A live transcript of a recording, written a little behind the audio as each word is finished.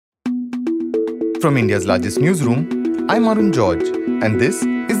From India's largest newsroom, I'm Arun George, and this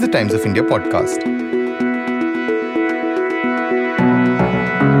is the Times of India podcast.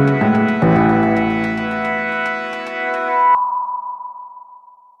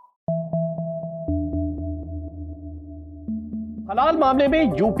 हलाल मामले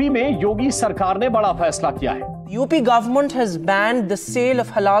में UP में योगी सरकार ने बड़ा फैसला किया है. The UP government has banned the sale of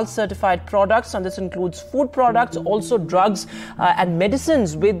halal certified products, and this includes food products, also drugs and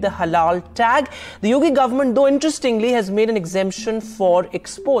medicines with the halal tag. The Yogi government, though interestingly, has made an exemption for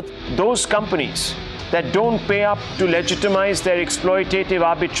export. Those companies that don't pay up to legitimize their exploitative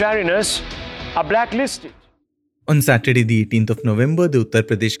arbitrariness are blacklisted. On Saturday, the 18th of November, the Uttar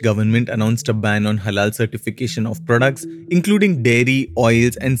Pradesh government announced a ban on halal certification of products, including dairy,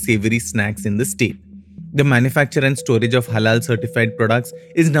 oils, and savory snacks in the state. The manufacture and storage of halal certified products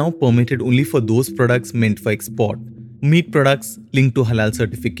is now permitted only for those products meant for export. Meat products linked to halal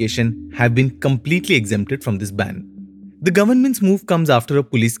certification have been completely exempted from this ban. The government's move comes after a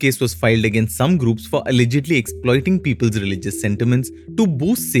police case was filed against some groups for allegedly exploiting people's religious sentiments to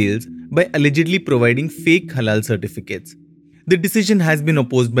boost sales by allegedly providing fake halal certificates. The decision has been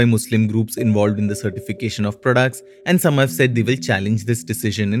opposed by Muslim groups involved in the certification of products, and some have said they will challenge this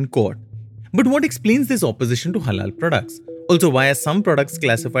decision in court. But what explains this opposition to halal products? Also, why are some products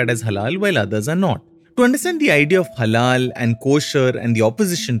classified as halal while others are not? To understand the idea of halal and kosher and the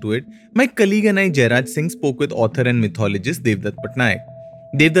opposition to it, my colleague and I, Jairaj Singh, spoke with author and mythologist Devdutt Pattanaik.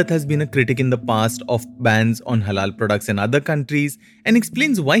 Devdutt has been a critic in the past of bans on halal products in other countries and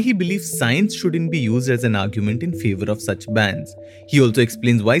explains why he believes science shouldn't be used as an argument in favor of such bans. He also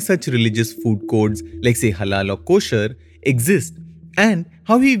explains why such religious food codes, like say halal or kosher, exist, and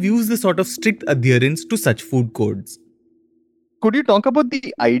how he views the sort of strict adherence to such food codes. Could you talk about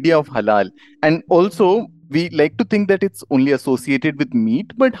the idea of halal? And also, we like to think that it's only associated with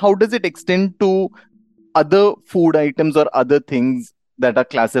meat, but how does it extend to other food items or other things that are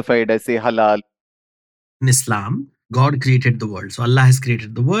classified as, say, halal? In Islam, God created the world. So Allah has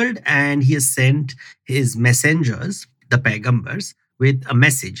created the world and He has sent His messengers, the Paigambars, with a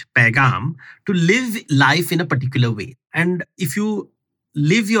message, Paigam, to live life in a particular way. And if you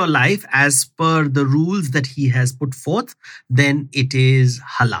live your life as per the rules that He has put forth, then it is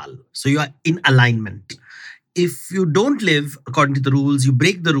halal. So you are in alignment. If you don't live according to the rules, you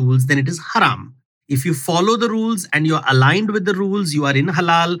break the rules, then it is haram. If you follow the rules and you are aligned with the rules, you are in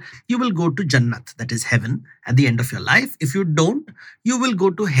halal, you will go to Jannat, that is heaven, at the end of your life. If you don't, you will go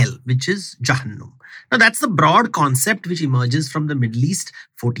to hell, which is Jahannam. Now, that's the broad concept which emerges from the Middle East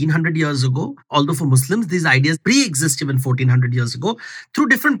 1400 years ago. Although for Muslims, these ideas pre-exist even 1400 years ago through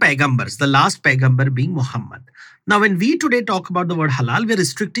different paigambars, the last paigambar being Muhammad. Now, when we today talk about the word halal, we're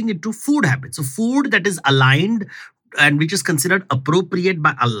restricting it to food habits. So food that is aligned and which is considered appropriate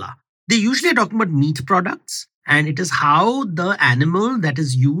by Allah. They usually are talking about meat products, and it is how the animal that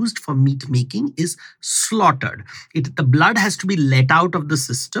is used for meat making is slaughtered. The blood has to be let out of the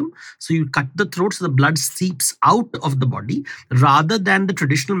system. So you cut the throat so the blood seeps out of the body rather than the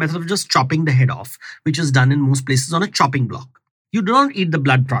traditional method of just chopping the head off, which is done in most places on a chopping block. You do not eat the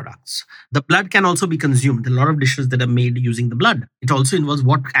blood products. The blood can also be consumed. There are a lot of dishes that are made using the blood. It also involves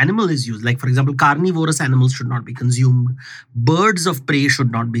what animal is used. Like, for example, carnivorous animals should not be consumed. Birds of prey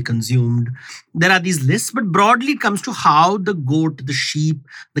should not be consumed. There are these lists, but broadly it comes to how the goat, the sheep,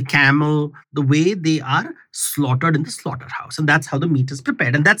 the camel, the way they are slaughtered in the slaughterhouse. And that's how the meat is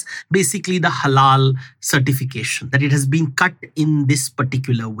prepared. And that's basically the halal certification, that it has been cut in this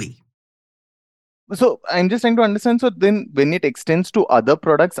particular way. So I'm just trying to understand. So then when it extends to other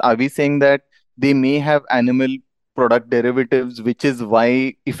products, are we saying that they may have animal product derivatives, which is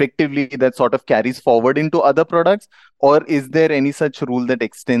why effectively that sort of carries forward into other products? Or is there any such rule that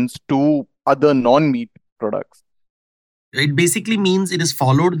extends to other non-meat products? It basically means it has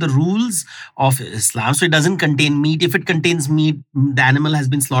followed the rules of Islam. So it doesn't contain meat. If it contains meat, the animal has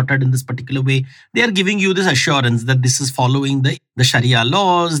been slaughtered in this particular way. They are giving you this assurance that this is following the Sharia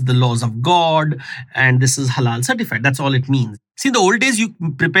laws, the laws of God, and this is halal certified. That's all it means. See, in the old days, you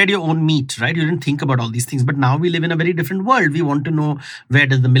prepared your own meat, right? You didn't think about all these things. But now we live in a very different world. We want to know, where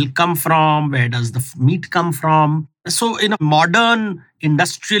does the milk come from? Where does the meat come from? So in a modern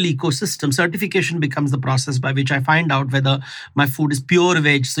industrial ecosystem, certification becomes the process by which I find out whether my food is pure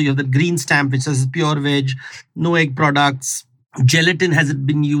veg. So you have the green stamp which says pure veg, no egg products, gelatin has it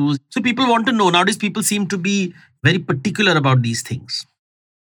been used. So people want to know. Nowadays, people seem to be very particular about these things.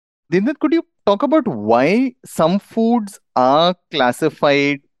 Devdutt, could you talk about why some foods are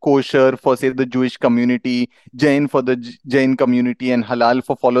classified kosher for, say, the Jewish community, Jain for the Jain community, and halal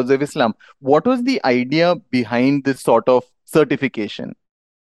for followers of Islam? What was the idea behind this sort of certification?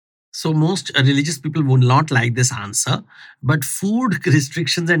 So most religious people would not like this answer, but food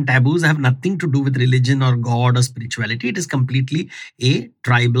restrictions and taboos have nothing to do with religion or God or spirituality. It is completely a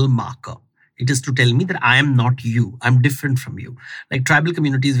tribal marker. It is to tell me that I am not you. I'm different from you. Like tribal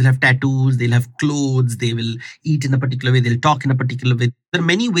communities will have tattoos, they'll have clothes, they will eat in a particular way, they'll talk in a particular way. There are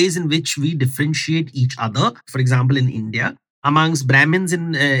many ways in which we differentiate each other. For example, in India, amongst Brahmins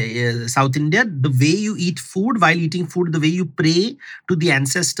in South India, the way you eat food, while eating food, the way you pray to the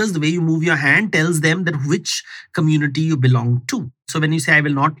ancestors, the way you move your hand tells them that which community you belong to. So when you say, I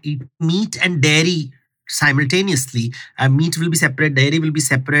will not eat meat and dairy simultaneously, meat will be separate, dairy will be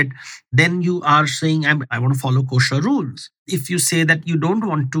separate, then you are saying, I want to follow kosher rules. If you say that you don't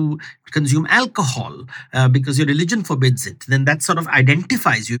want to consume alcohol because your religion forbids it, then that sort of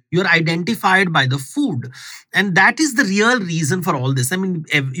identifies you. You're identified by the food. And that is the real reason for all this. I mean,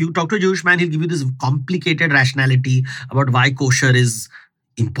 if you talk to a Jewish man, he'll give you this complicated rationality about why kosher is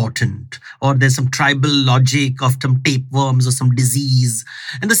important, or there's some tribal logic of some tapeworms or some disease.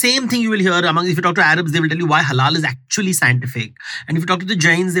 And the same thing you will hear if you talk to Arabs, they will tell you why halal is actually scientific. And if you talk to the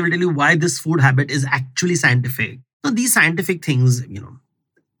Jains, they will tell you why this food habit is actually scientific. So these scientific things,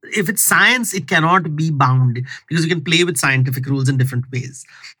 if it's science, it cannot be bound because you can play with scientific rules in different ways.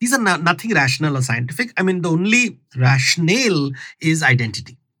 These are nothing rational or scientific. I mean, the only rationale is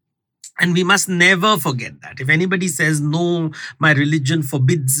identity. And we must never forget that. If anybody says, no, my religion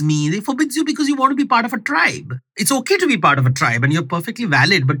forbids me, they forbids you because you want to be part of a tribe. It's okay to be part of a tribe and you're perfectly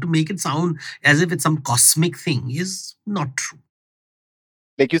valid, but to make it sound as if it's some cosmic thing is not true.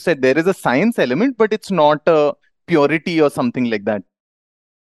 Like you said, there is a science element, but it's not a purity or something like that.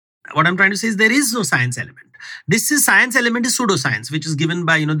 What I'm trying to say is there is no science element. Science element is pseudoscience, which is given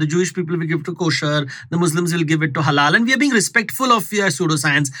by, the Jewish people will give to kosher, the Muslims will give it to halal. And we are being respectful of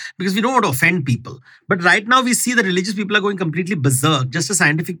pseudoscience because we don't want to offend people. But right now we see that religious people are going completely berserk, just as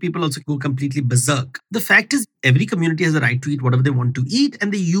scientific people also go completely berserk. The fact is, every community has the right to eat whatever they want to eat,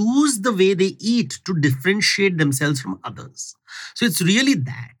 and they use the way they eat to differentiate themselves from others. So it's really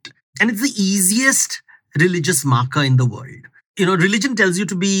that. And it's the easiest religious marker in the world. Religion tells you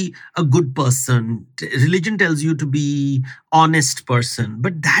to be a good person. Religion tells you to be honest person.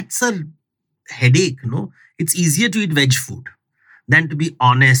 But that's a headache, It's easier to eat veg food than to be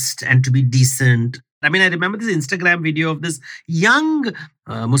honest and to be decent. I mean, I remember this Instagram video of this young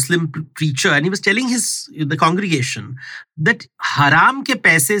Muslim preacher, and he was telling the congregation that haram ke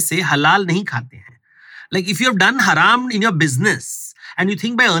paise se halal nahi khate hain. Like if you have done haram in your business, and you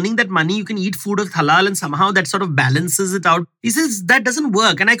think by earning that money, you can eat food of halal and somehow that sort of balances it out. He says that doesn't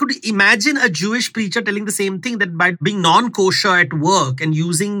work. And I could imagine a Jewish preacher telling the same thing, that by being non-kosher at work and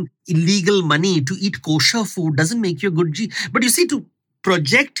using illegal money to eat kosher food doesn't make you a good Jew. But you see, to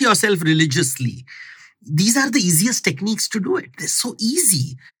project yourself religiously, these are the easiest techniques to do it. They're so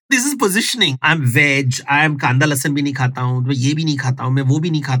easy. This is positioning. I'm veg, I am kanda lasan bhi nahi khata hu, main ye bhi nahi khata hu, main wo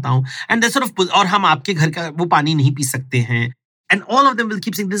bhi nahi khata hu. And that sort of, aur hum aapke ghar ka wo pani nahi pi sakte hain. And all of them will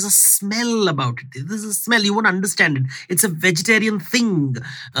keep saying, there's a smell about it. There's a smell. You won't understand it. It's a vegetarian thing.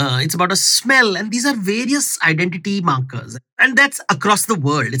 It's about a smell. And these are various identity markers. And that's across the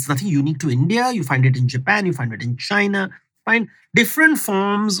world. It's nothing unique to India. You find it in Japan. You find it in China. You find different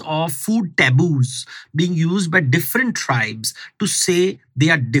forms of food taboos being used by different tribes to say they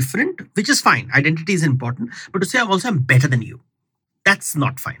are different, which is fine. Identity is important. But to say also I'm better than you, that's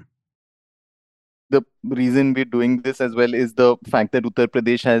not fine. The reason we're doing this as well is the fact that Uttar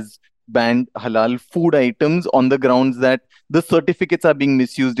Pradesh has banned halal food items on the grounds that the certificates are being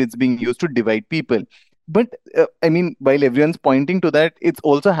misused. It's being used to divide people. But I mean, while everyone's pointing to that, it's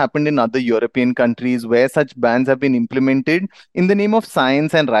also happened in other European countries where such bans have been implemented in the name of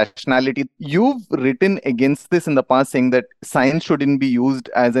science and rationality. You've written against this in the past, saying that science shouldn't be used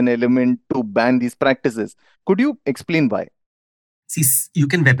as an element to ban these practices. Could you explain why? See, you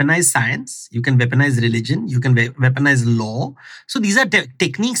can weaponize science, you can weaponize religion, you can weaponize law. So these are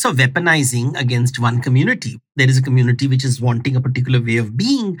techniques of weaponizing against one community. There is a community which is wanting a particular way of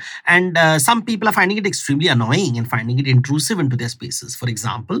being, and some people are finding it extremely annoying and finding it intrusive into their spaces. For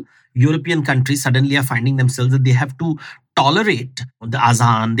example, European countries suddenly are finding themselves that they have to tolerate the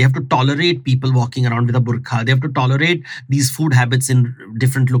azan, they have to tolerate people walking around with a burqa, they have to tolerate these food habits in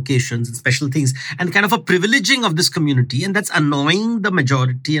different locations and special things, and kind of a privileging of this community. And that's annoying the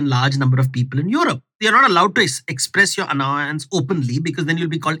majority and large number of people in Europe. You're not allowed to express your annoyance openly because then you'll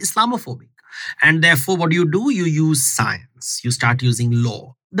be called Islamophobic. And therefore, what do? You use science. You start using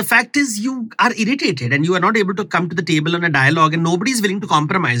law. The fact is you are irritated and you are not able to come to the table on a dialogue, and nobody is willing to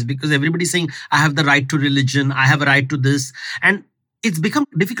compromise because everybody's saying, I have the right to religion, I have a right to this. And it's become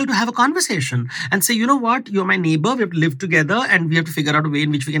difficult to have a conversation and say, you know what, you're my neighbor, we have to live together and we have to figure out a way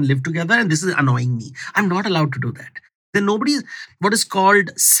in which we can live together, and this is annoying me. I'm not allowed to do that. Then nobody, what is called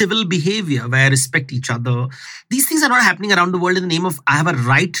civil behavior, where I respect each other. These things are not happening around the world in the name of I have a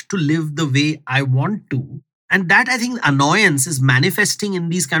right to live the way I want to. And that, I think, annoyance is manifesting in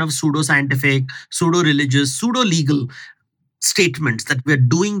these kind of pseudo-scientific, pseudo-religious, pseudo-legal statements that we're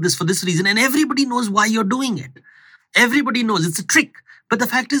doing this for this reason. And everybody knows why you're doing it. Everybody knows it's a trick. But the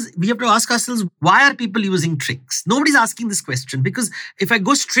fact is, we have to ask ourselves, why are people using tricks? Nobody's asking this question, because if I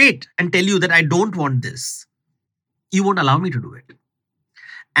go straight and tell you that I don't want this, you won't allow me to do it.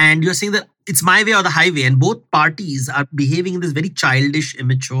 And you're saying that it's my way or the highway, and both parties are behaving in this very childish,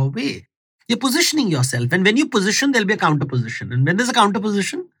 immature way. You're positioning yourself, and when you position, there'll be a counterposition. And when there's a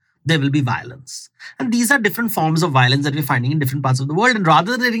counterposition, there will be violence. And these are different forms of violence that we're finding in different parts of the world. And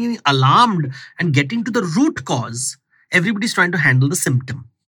rather than getting alarmed and getting to the root cause, everybody's trying to handle the symptom.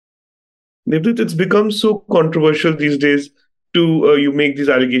 Devdutt, it's become so controversial these days to you make these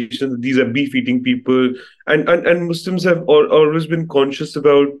allegations that these are beef-eating people, and Muslims have always been conscious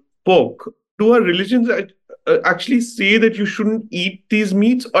about pork. Do our religions actually say that you shouldn't eat these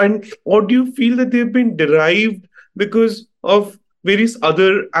meats, or do you feel that they've been derived because of various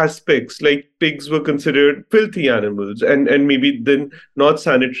other aspects, like pigs were considered filthy animals and maybe then not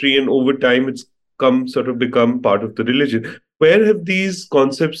sanitary, and over time it's become part of the religion? Where have these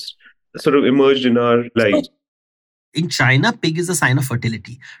concepts sort of emerged in our lives? In China, pig is a sign of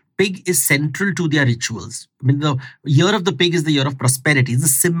fertility. Pig is central to their rituals. I mean, the year of the pig is the year of prosperity. It's a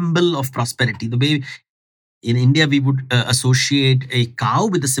symbol of prosperity. The way in India we would associate a cow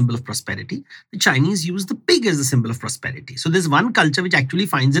with the symbol of prosperity, the Chinese use the pig as the symbol of prosperity. So there's one culture which actually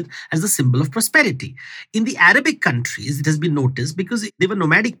finds it as the symbol of prosperity. In the Arabic countries, it has been noticed because they were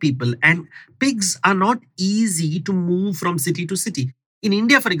nomadic people, and pigs are not easy to move from city to city. In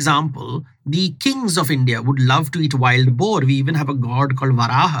India, for example, the kings of India would love to eat wild boar. We even have a god called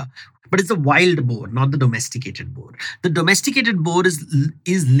Varaha. But it's the wild boar, not the domesticated boar. The domesticated boar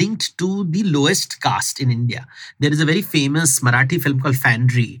is linked to the lowest caste in India. There is a very famous Marathi film called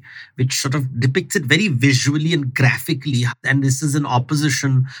Fandry, which sort of depicts it very visually and graphically. And this is in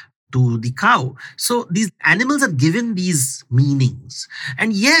opposition to the cow. So these animals are given these meanings.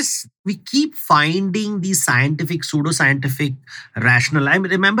 And yes, we keep finding these scientific, pseudo-scientific, rational. I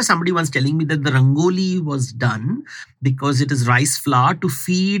remember somebody once telling me that the rangoli was done because it is rice flour to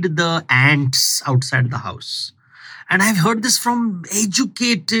feed the ants outside the house. And I've heard this from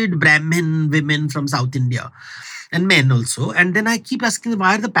educated Brahmin women from South India and men also. And then I keep asking,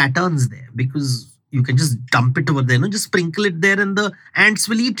 why are the patterns there? Because you can just dump it over there, just sprinkle it there and the ants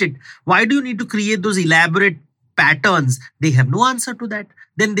will eat it. Why do you need to create those elaborate patterns? They have no answer to that.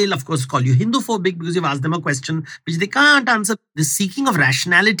 Then they'll, of course, call you Hindu-phobic because you've asked them a question which they can't answer. The seeking of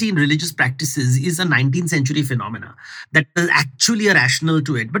rationality in religious practices is a 19th century phenomena that is actually a rational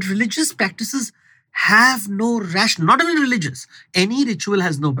to it. But religious practices have no rational, not only religious, any ritual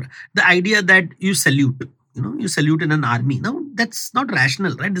has no. The idea that you salute. You salute in an army. Now, that's not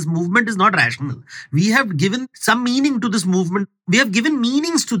rational, right? This movement is not rational. We have given some meaning to this movement. We have given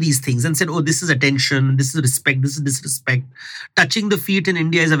meanings to these things and said, oh, this is attention, this is respect, this is disrespect. Touching the feet in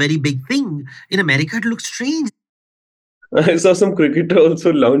India is a very big thing. In America, it looks strange. I saw some cricketer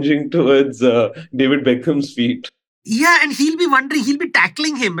also lounging towards David Beckham's feet. Yeah, and he'll be wondering, he'll be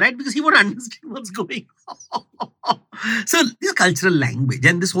tackling him, right? Because he won't understand what's going on. So this cultural language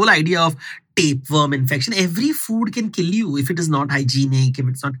and this whole idea of tapeworm infection, every food can kill you if it is not hygienic, if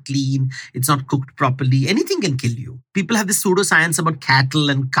it's not clean, it's not cooked properly, anything can kill you. People have this pseudoscience about cattle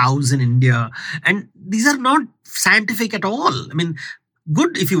and cows in India, and these are not scientific at all. I mean,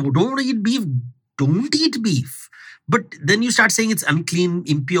 good, if you don't eat beef, don't eat beef. But then you start saying it's unclean,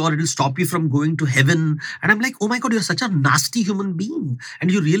 impure, it'll stop you from going to heaven. And I'm like, oh my God, you're such a nasty human being.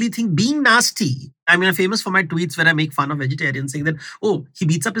 And you really think being nasty. I mean, I'm famous for my tweets where I make fun of vegetarians saying that, oh, he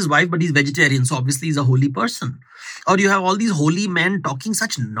beats up his wife, but he's vegetarian. So obviously he's a holy person. Or you have all these holy men talking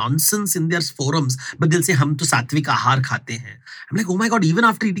such nonsense in their forums, but they'll say, hum to satvik ahar khate hain. I'm like, oh my God, even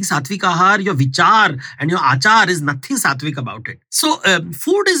after eating satvik ahar, your vichar and your achar is nothing satvik about it. So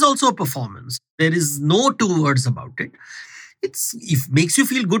food is also a performance. There is no two words about it. It makes you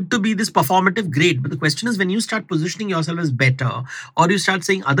feel good to be this performative, great. But the question is, when you start positioning yourself as better, or you start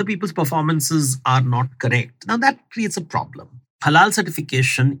saying other people's performances are not correct, now that creates a problem. Halal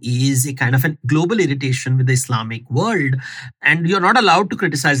certification is a kind of a global irritation with the Islamic world. And you're not allowed to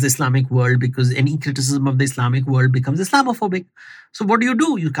criticize the Islamic world because any criticism of the Islamic world becomes Islamophobic. So what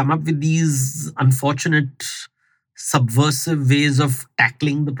do? You come up with these unfortunate subversive ways of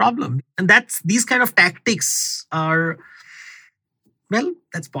tackling the problem. And these kind of tactics are Well,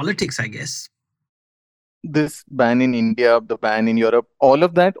 that's politics, I guess. This ban in India, the ban in Europe, all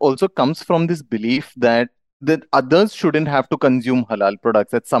of that also comes from this belief that others shouldn't have to consume halal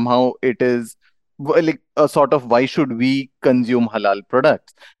products. That somehow it is like a sort of why should we consume halal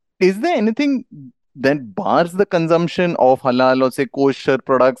products? Is there anything that bars the consumption of halal or say kosher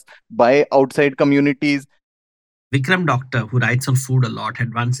products by outside communities? Vikram Doctor, who writes on food a lot,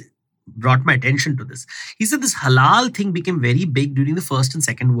 had once brought my attention to this. He said this halal thing became very big during the First and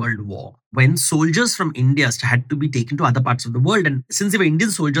Second World War, when soldiers from India had to be taken to other parts of the world. And since they were Indian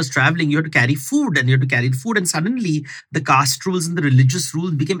soldiers traveling, you had to carry food and you had to carry food. And suddenly the caste rules and the religious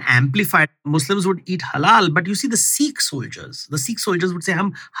rules became amplified. Muslims would eat halal, but you see the Sikh soldiers would say,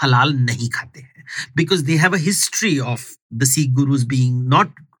 "Hum halal nahi khate hain," because they have a history of the Sikh gurus being not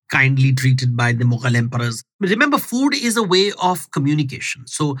kindly treated by the Mughal emperors. Remember, food is a way of communication.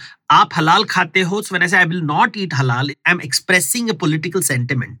 So, aap halal khate ho. So when I say I will not eat halal, I'm expressing a political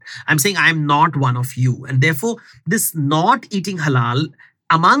sentiment. I'm saying I'm not one of you. And therefore, this not eating halal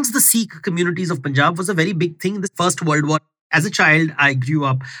amongst the Sikh communities of Punjab was a very big thing in the First World War. As a child, I grew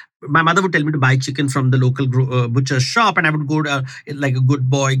up. My mother would tell me to buy chicken from the local butcher's shop, and I would go like a good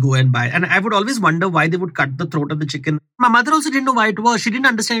boy, go and buy. And I would always wonder why they would cut the throat of the chicken. My mother also didn't know why it was. She didn't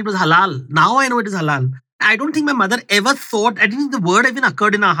understand it was halal. Now I know it is halal. I don't think my mother ever thought, I didn't think the word even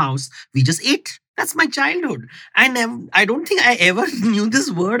occurred in our house. We just ate. That's my childhood. I don't think I ever knew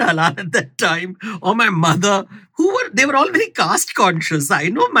this word halal at that time. Or my mother, they were all very caste conscious. I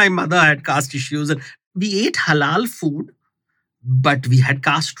know my mother had caste issues, and we ate halal food, but we had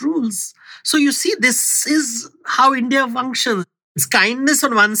caste rules. So you see, this is how India functions. It's kindness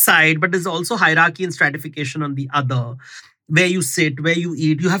on one side, but there's also hierarchy and stratification on the other. Where you sit, where you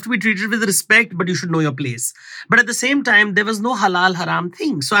eat, you have to be treated with respect, but you should know your place. But at the same time, there was no halal haram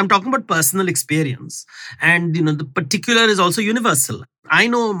thing. So I'm talking about personal experience. And, the particular is also universal. I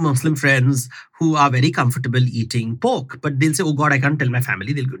know Muslim friends who are very comfortable eating pork, but they'll say, "Oh God, I can't tell my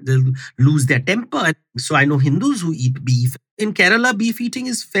family." They'll lose their temper. So I know Hindus who eat beef. In Kerala, beef eating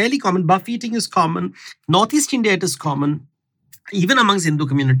is fairly common. Buff eating is common. Northeast India, it is common. Even amongst Hindu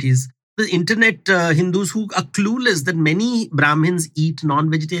communities. The internet Hindus who are clueless that many Brahmins eat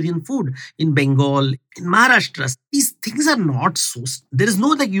non-vegetarian food in Bengal, in Maharashtra. These things are not so. There is no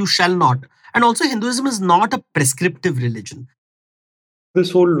like you shall not. And also Hinduism is not a prescriptive religion.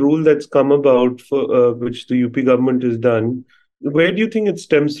 This whole rule that's come about for which the UP government has done, where do you think it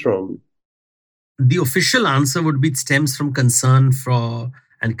stems from? The official answer would be it stems from concern for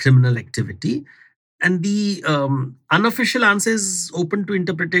and criminal activity. And the unofficial answer is open to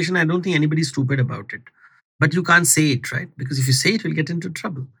interpretation. I don't think anybody's stupid about it. But you can't say it, right? Because if you say it, we'll get into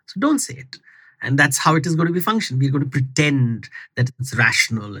trouble. So don't say it. And that's how it is going to be functioned. We're going to pretend that it's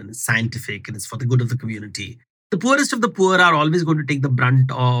rational and it's scientific and it's for the good of the community. The poorest of the poor are always going to take the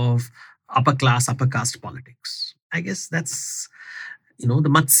brunt of upper caste politics. I guess that's, the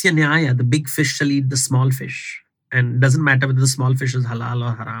Matsya Nyaya, the big fish shall eat the small fish. And it doesn't matter whether the small fish is halal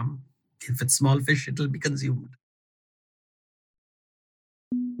or haram. If it's small fish, it will be consumed.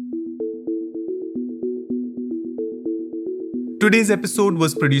 Today's episode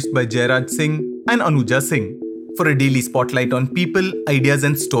was produced by Jairaj Singh and Anuja Singh. For a daily spotlight on people, ideas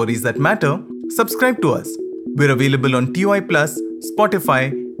and stories that matter, subscribe to us. We're available on TOI Plus,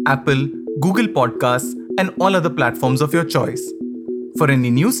 Spotify, Apple, Google Podcasts, and all other platforms of your choice. For any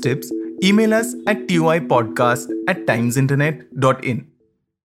news tips, email us at toipodcast@timesinternet.in.